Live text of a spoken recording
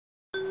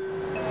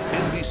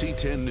NBC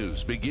 10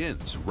 News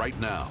begins right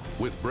now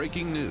with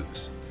breaking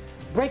news.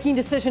 Breaking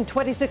Decision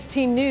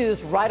 2016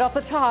 news right off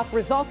the top.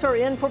 Results are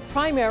in for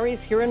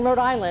primaries here in Rhode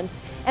Island.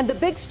 And the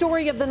big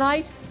story of the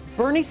night,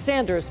 Bernie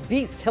Sanders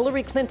beats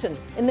Hillary Clinton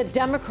in the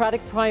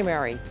Democratic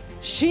primary.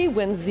 She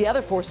wins the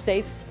other 4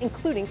 states,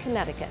 including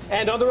Connecticut.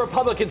 And on the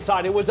Republican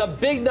side, it was a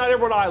big night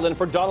in Rhode Island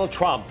for Donald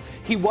Trump.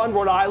 He won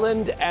Rhode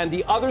Island and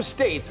the other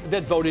states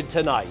that voted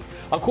tonight.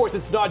 Of course,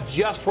 it's not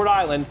just Rhode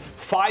Island.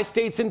 5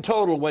 states in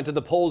total went to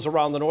the polls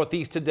around the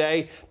Northeast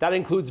today. That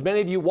includes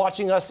many of you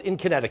watching us in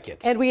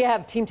Connecticut. And we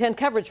have Team 10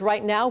 coverage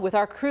right now with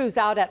our crews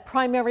out at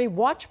primary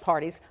watch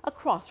parties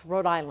across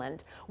Rhode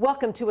Island.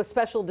 Welcome to a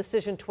special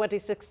Decision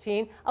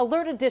 2016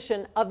 alert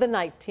edition of the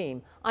Night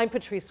Team. I'm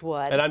Patrice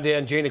Wood. And I'm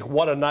Dan Janik.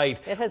 What a night.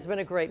 It has been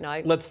a great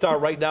night. Let's start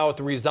right now with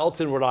the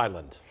results in Rhode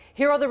Island.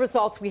 Here are the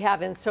results we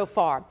have in so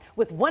far.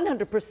 With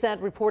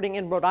 100% reporting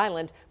in Rhode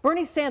Island,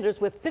 Bernie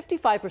Sanders with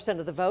 55%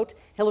 of the vote,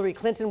 Hillary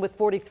Clinton with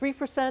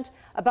 43%,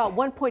 about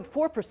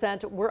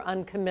 1.4% were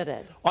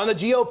uncommitted. On the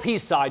GOP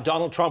side,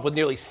 Donald Trump with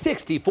nearly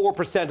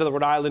 64% of the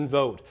Rhode Island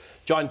vote.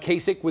 John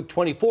Kasich with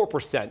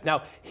 24%.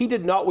 Now, he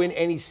did not win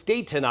any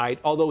state tonight,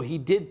 although he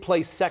did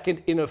place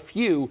second in a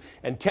few,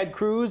 and Ted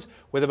Cruz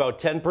with about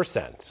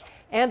 10%.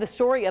 And the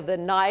story of the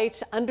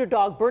night,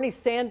 underdog Bernie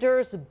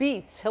Sanders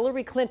beats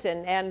Hillary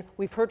Clinton, and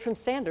we've heard from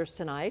Sanders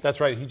tonight. That's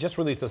right. He just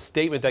released a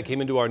statement that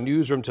came into our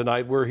newsroom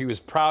tonight where he was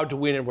proud to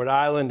win in Rhode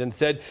Island and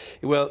said,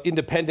 well,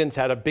 independents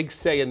had a big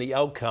say in the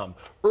outcome.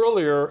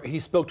 Earlier, he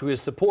spoke to his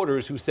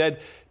supporters who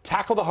said,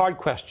 tackle the hard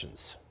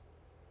questions.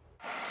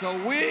 So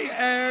we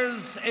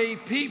as a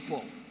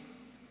people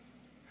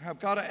have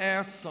got to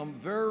ask some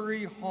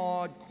very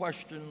hard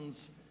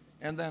questions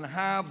and then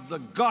have the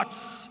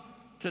guts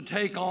to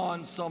take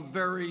on some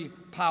very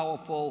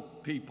powerful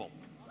people.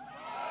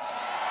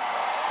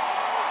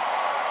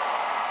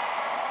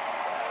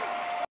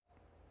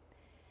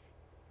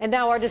 And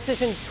now our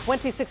Decision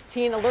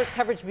 2016 alert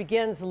coverage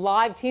begins.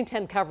 Live Team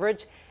 10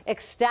 coverage.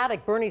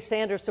 Ecstatic Bernie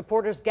Sanders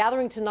supporters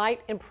gathering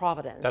tonight in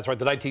Providence. That's right.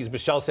 The Night Team's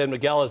Michelle San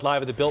Miguel is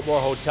live at the Biltmore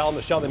Hotel.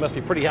 Michelle, they must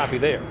be pretty happy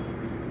there.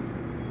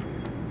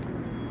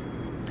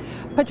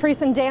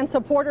 Patrice and Dan,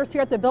 supporters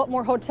here at the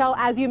Biltmore Hotel,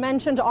 as you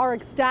mentioned, are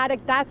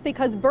ecstatic. That's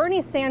because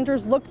Bernie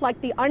Sanders looked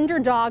like the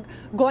underdog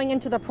going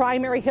into the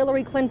primary.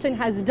 Hillary Clinton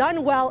has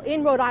done well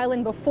in Rhode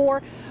Island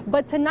before,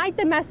 but tonight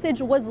the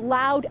message was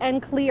loud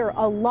and clear.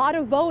 A lot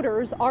of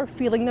voters are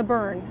feeling the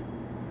burn.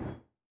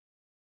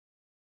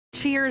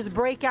 Cheers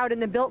break out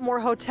in the Biltmore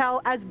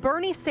Hotel as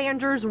Bernie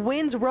Sanders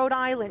wins Rhode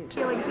Island.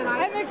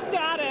 I'm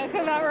ecstatic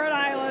about Rhode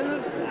Island.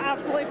 It's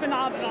absolutely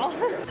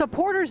phenomenal.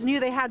 Supporters knew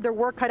they had their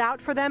work cut out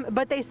for them,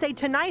 but they say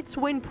tonight's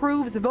win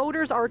proves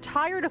voters are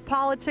tired of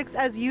politics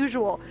as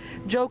usual.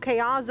 Joe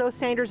Caiazzo,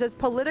 Sanders'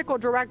 political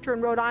director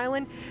in Rhode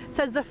Island,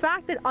 says the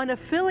fact that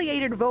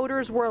unaffiliated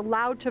voters were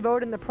allowed to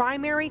vote in the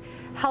primary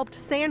helped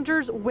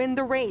Sanders win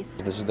the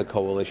race. This is the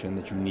coalition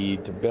that you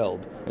need to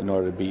build in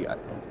order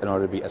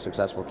to be a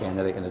successful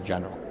candidate in the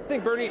general. I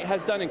think Bernie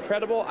has done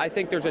incredible. I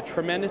think there's a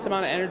tremendous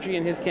amount of energy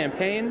in his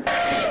campaign.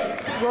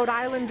 Rhode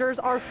Islanders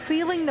are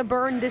feeling the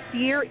burn this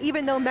year,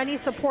 even though many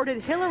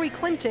supported Hillary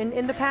Clinton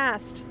in the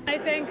past. I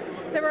think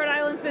that Rhode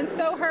Island's been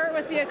so hurt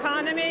with the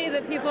economy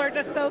that people are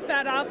just so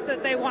fed up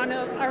that they want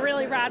a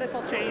really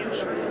radical change.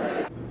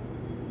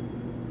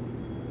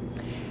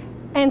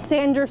 And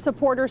Sanders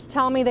supporters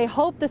tell me they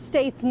hope the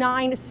state's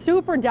 9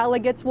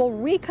 superdelegates will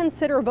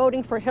reconsider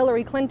voting for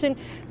Hillary Clinton,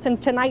 since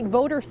tonight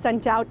voters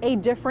sent out a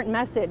different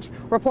message.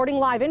 Reporting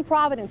live in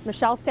Providence,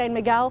 Michelle San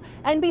Miguel,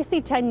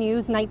 NBC 10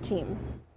 News Night Team.